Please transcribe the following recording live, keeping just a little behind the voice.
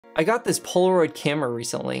I got this Polaroid camera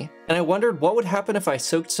recently, and I wondered what would happen if I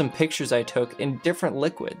soaked some pictures I took in different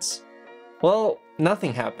liquids. Well,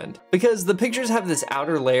 nothing happened, because the pictures have this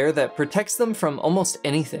outer layer that protects them from almost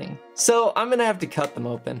anything, so I'm gonna have to cut them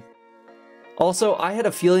open. Also, I had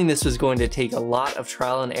a feeling this was going to take a lot of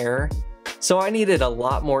trial and error, so I needed a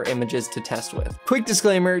lot more images to test with. Quick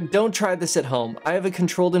disclaimer, don't try this at home. I have a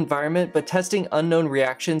controlled environment, but testing unknown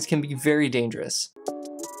reactions can be very dangerous.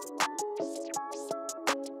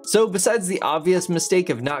 So besides the obvious mistake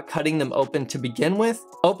of not cutting them open to begin with,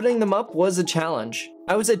 opening them up was a challenge.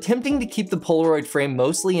 I was attempting to keep the Polaroid frame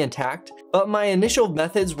mostly intact, but my initial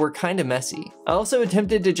methods were kinda messy. I also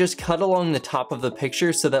attempted to just cut along the top of the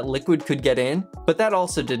picture so that liquid could get in, but that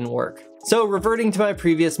also didn't work. So reverting to my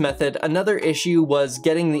previous method, another issue was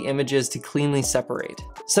getting the images to cleanly separate.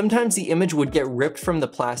 Sometimes the image would get ripped from the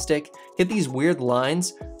plastic, get these weird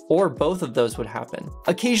lines, or both of those would happen.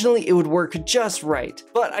 Occasionally it would work just right,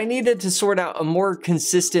 but I needed to sort out a more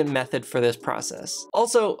consistent method for this process.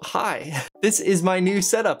 Also, hi, this is my new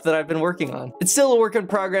setup that I've been working on. It's still a work in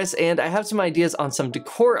progress and I have some ideas on some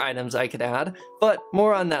decor items I could add, but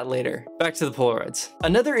more on that later. Back to the Polaroids.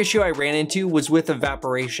 Another issue I ran into was with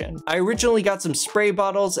evaporation. I originally got some spray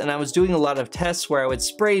bottles and I was doing a lot of tests where I would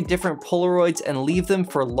spray different Polaroids and leave them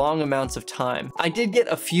for long amounts of time. I did get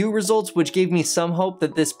a few results which gave me some hope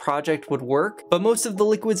that this project would work, but most of the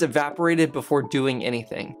liquids evaporated before doing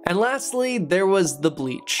anything. And lastly, there was the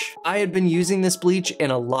bleach. I had been using this bleach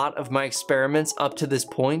in a lot of my experiments up to this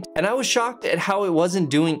point, and I was shocked at how it wasn't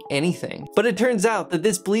doing anything. But it turns out that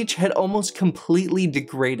this bleach had almost completely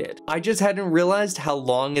degraded. I just hadn't realized how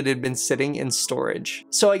long it had been sitting in storage.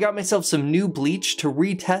 So I got myself some new bleach to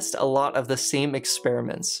retest a lot of the same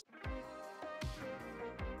experiments.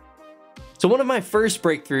 So one of my first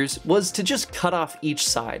breakthroughs was to just cut off each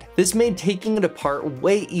side. This made taking it apart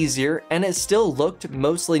way easier and it still looked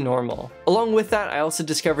mostly normal. Along with that, I also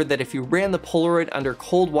discovered that if you ran the Polaroid under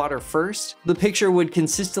cold water first, the picture would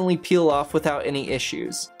consistently peel off without any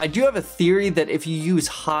issues. I do have a theory that if you use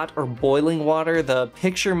hot or boiling water, the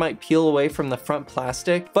picture might peel away from the front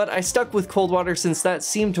plastic, but I stuck with cold water since that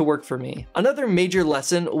seemed to work for me. Another major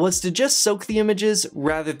lesson was to just soak the images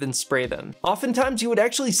rather than spray them. Oftentimes you would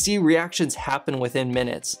actually see reactions happen within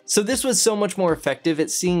minutes, so this was so much more effective at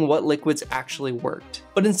seeing what liquids actually worked.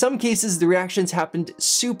 But in some cases the reactions happened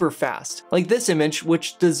super fast, like this image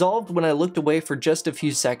which dissolved when I looked away for just a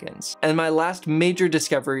few seconds. And my last major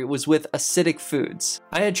discovery was with acidic foods.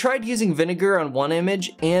 I had tried using vinegar on one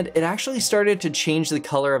image and it actually started to change the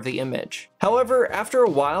color of the image. However, after a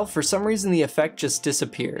while, for some reason the effect just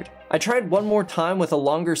disappeared. I tried one more time with a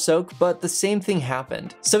longer soak, but the same thing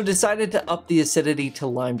happened, so decided to up the acidity to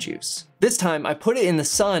lime juice. This time I put it in the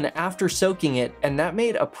sun after soaking it, and that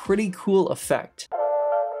made a pretty cool effect.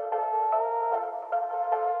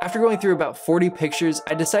 After going through about 40 pictures,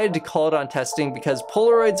 I decided to call it on testing because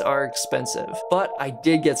Polaroids are expensive, but I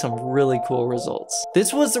did get some really cool results.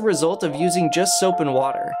 This was the result of using just soap and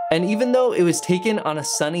water, and even though it was taken on a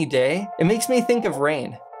sunny day, it makes me think of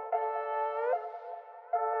rain.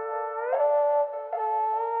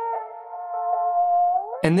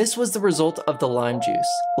 And this was the result of the lime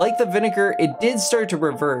juice. Like the vinegar, it did start to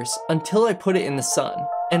reverse until I put it in the sun.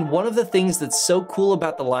 And one of the things that's so cool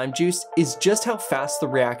about the lime juice is just how fast the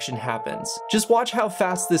reaction happens. Just watch how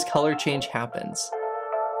fast this color change happens.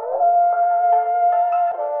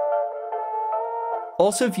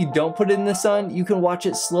 Also, if you don't put it in the sun, you can watch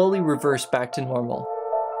it slowly reverse back to normal.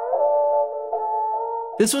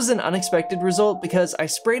 This was an unexpected result because I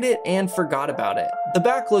sprayed it and forgot about it. The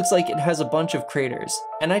back looks like it has a bunch of craters,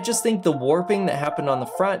 and I just think the warping that happened on the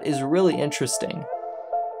front is really interesting.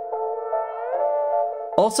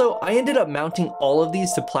 Also, I ended up mounting all of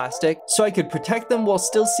these to plastic so I could protect them while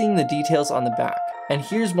still seeing the details on the back. And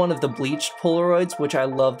here's one of the bleached Polaroids, which I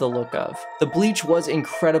love the look of. The bleach was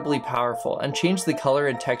incredibly powerful and changed the color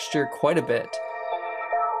and texture quite a bit.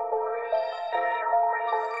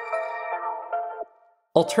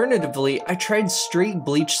 Alternatively, I tried straight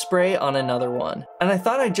bleach spray on another one, and I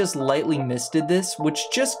thought I just lightly misted this,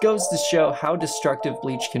 which just goes to show how destructive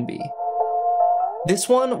bleach can be. This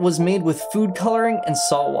one was made with food coloring and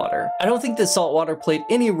salt water. I don't think the salt water played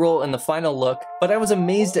any role in the final look, but I was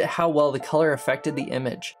amazed at how well the color affected the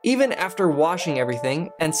image. Even after washing everything,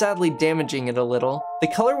 and sadly damaging it a little, the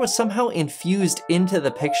color was somehow infused into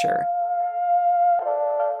the picture.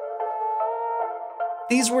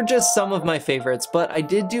 These were just some of my favorites, but I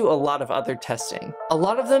did do a lot of other testing. A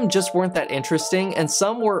lot of them just weren't that interesting, and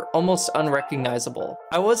some were almost unrecognizable.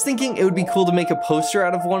 I was thinking it would be cool to make a poster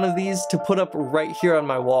out of one of these to put up right here on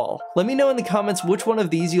my wall. Let me know in the comments which one of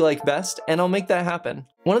these you like best, and I'll make that happen.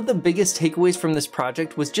 One of the biggest takeaways from this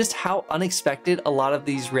project was just how unexpected a lot of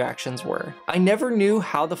these reactions were. I never knew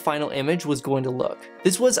how the final image was going to look.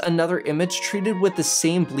 This was another image treated with the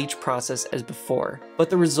same bleach process as before,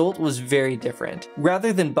 but the result was very different.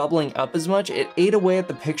 Rather than bubbling up as much, it ate away at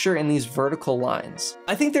the picture in these vertical lines.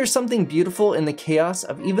 I think there's something beautiful in the chaos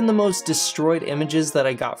of even the most destroyed images that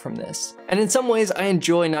I got from this. And in some ways, I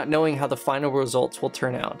enjoy not knowing how the final results will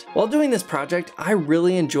turn out. While doing this project, I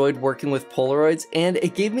really enjoyed working with Polaroids, and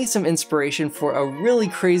it gave me some inspiration for a really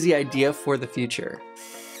crazy idea for the future.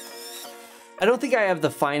 I don't think I have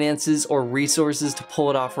the finances or resources to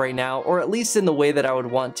pull it off right now, or at least in the way that I would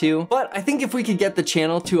want to, but I think if we could get the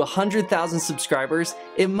channel to 100,000 subscribers,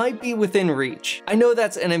 it might be within reach. I know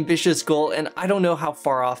that's an ambitious goal, and I don't know how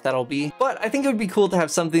far off that'll be, but I think it would be cool to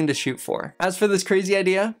have something to shoot for. As for this crazy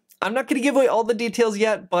idea, I'm not gonna give away all the details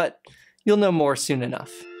yet, but you'll know more soon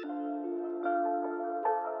enough.